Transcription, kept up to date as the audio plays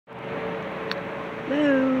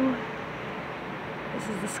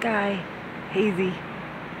This is the sky. Hazy.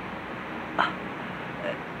 Oh,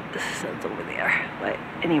 the sun's over there. But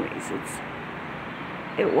anyways,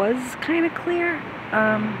 it was kind of clear.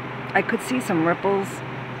 I could see some ripples.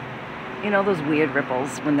 You know those weird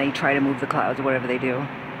ripples when they try to move the clouds or whatever they do.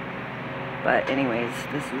 But anyways,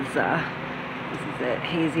 this is it.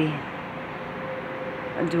 Hazy.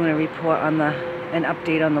 I'm doing a report on an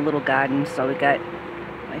update on the little garden. So we got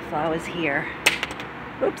my flowers here.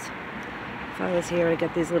 Oops. Flowers here. I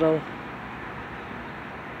got these little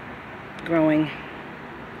growing.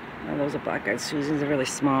 Oh, those are black-eyed Susans. They're really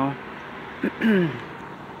small.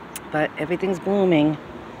 But everything's blooming.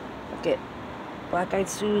 Look at black-eyed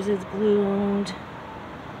Susans bloomed.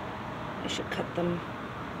 I should cut them.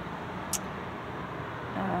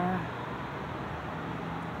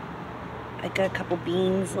 I got a couple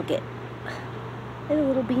beans. Look at the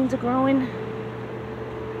little beans are growing.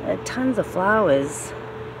 Tons of flowers.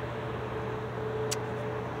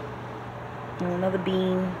 And another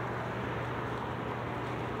bean.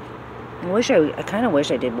 I kind of wish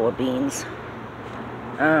I did more beans.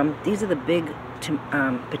 These are the big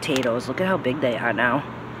potatoes. Look at how big they are now.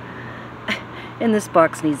 And this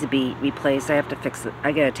box needs to be replaced. I have to fix it.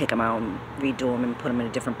 I gotta take them out and redo them and put them in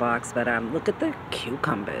a different box. But look at the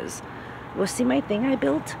cucumbers. Well, see my thing I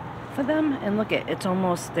built for them? And look at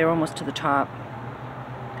they're almost to the top.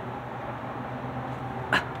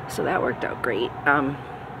 So that worked out great. Then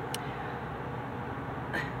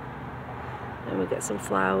we got some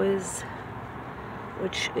flowers,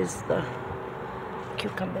 which is the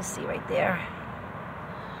cucumbers, see right there.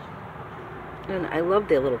 And I love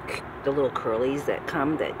the little curlies that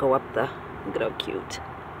go up the, look at how cute.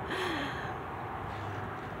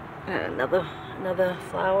 And another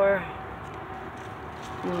flower.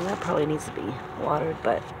 That probably needs to be watered,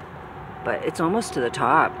 but it's almost to the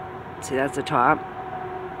top. See, that's the top.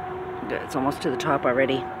 It's almost to the top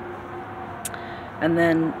already. And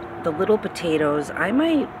then the little potatoes, I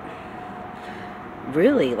might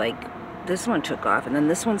really like, this one took off, and then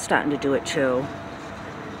this one's starting to do it too.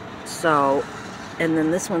 So, and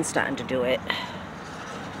then this one's starting to do it.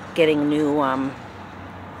 Getting new,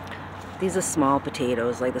 these are small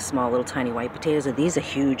potatoes, like the small little tiny white potatoes, and these are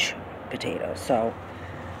huge potatoes. So,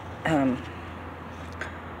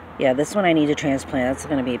 yeah, this one I need to transplant. That's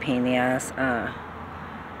going to be a pain in the ass.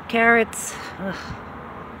 Carrots. Ugh.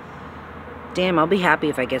 Damn, I'll be happy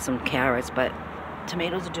if I get some carrots, but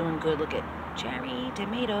tomatoes are doing good. Look at cherry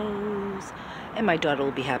tomatoes. And my daughter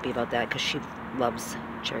will be happy about that because she loves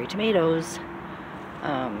cherry tomatoes.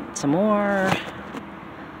 Some more.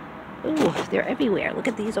 Ooh, they're everywhere. Look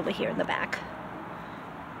at these over here in the back.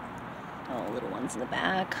 Oh, little ones in the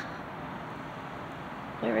back.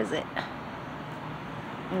 Where is it?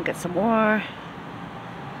 And get some more.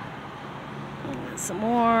 And some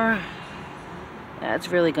more. That's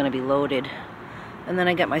really going to be loaded. And then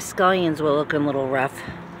I got my scallions were looking a little rough.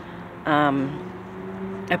 I'm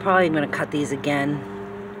probably going to cut these again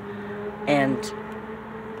and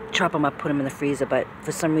chop them up, put them in the freezer. But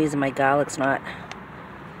for some reason my garlic's not.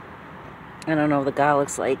 I don't know, the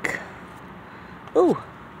garlic's like, ooh,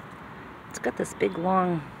 it's got this big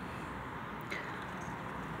long,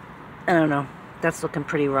 I don't know. That's looking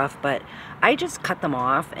pretty rough, but I just cut them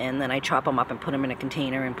off and then I chop them up and put them in a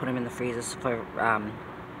container and put them in the freezer for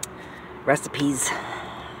recipes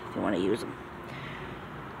if you want to use them.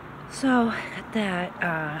 So, got that.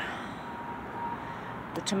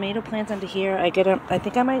 The tomato plants under here, I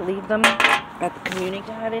think I might leave them at the community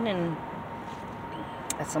garden and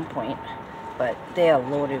at some point, but they are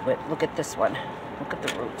loaded with, look at this one. Look at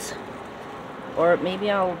the roots. Or maybe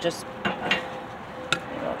I'll just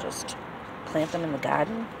plant them in the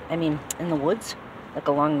garden. I mean, in the woods, like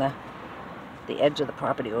along the edge of the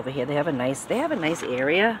property over here. They have a nice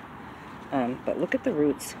area. But look at the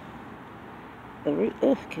roots.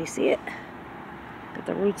 Oh, can you see it? Look at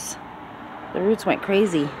the roots. The roots went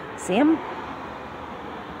crazy. See them?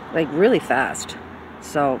 Like really fast.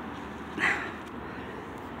 So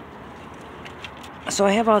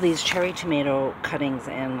I have all these cherry tomato cuttings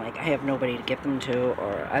and like I have nobody to give them to,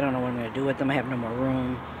 or I don't know what I'm going to do with them. I have no more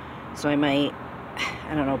room. So I might,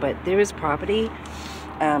 I don't know, but there is property.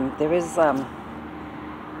 And then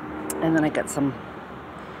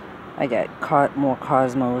I got more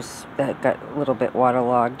cosmos that got a little bit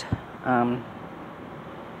waterlogged.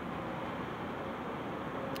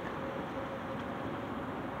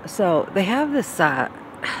 So they have this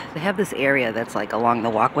area that's like along the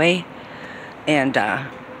walkway, and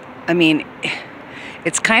I mean,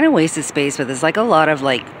 it's kind of wasted space, but there's like a lot of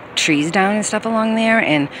like trees down and stuff along there,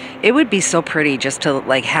 and it would be so pretty just to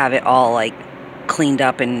like have it all like cleaned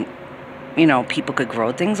up and you know, people could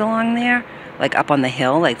grow things along there, like up on the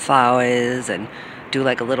hill, like flowers, and do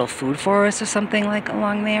like a little food forest or something like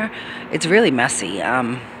along there. It's really messy,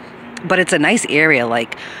 but it's a nice area.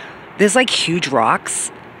 Like there's like huge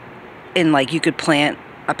rocks, and like you could plant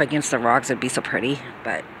up against the rocks. It'd be so pretty,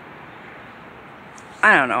 but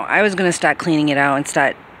I don't know. I was gonna start cleaning it out and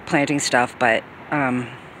start planting stuff, but I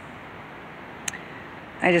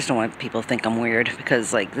just don't want people to think I'm weird,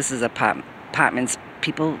 because like this is apartments.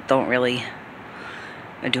 People don't really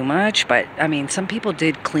do much, but I mean, some people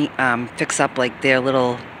did clean, fix up like the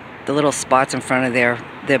little spots in front of their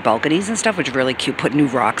balconies and stuff, which is really cute. Put new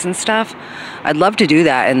rocks and stuff. I'd love to do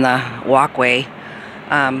that in the walkway.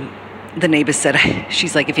 The neighbor said,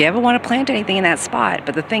 she's like, if you ever want to plant anything in that spot.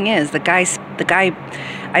 But the thing is, the guy,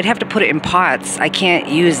 I'd have to put it in pots. I can't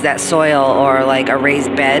use that soil or like a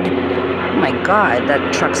raised bed. Oh my God,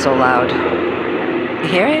 that truck's so loud. You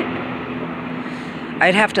hear it?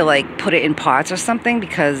 I'd have to like put it in pots or something,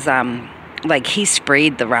 because like he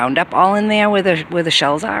sprayed the Roundup all in there where the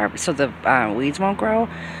shells are, so the weeds won't grow.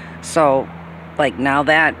 So like now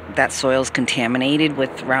that soil's contaminated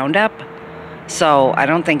with Roundup. So I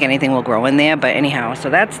don't think anything will grow in there, but anyhow, so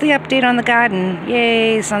that's the update on the garden.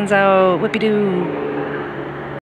 Yay, sun's out, whippy-doo.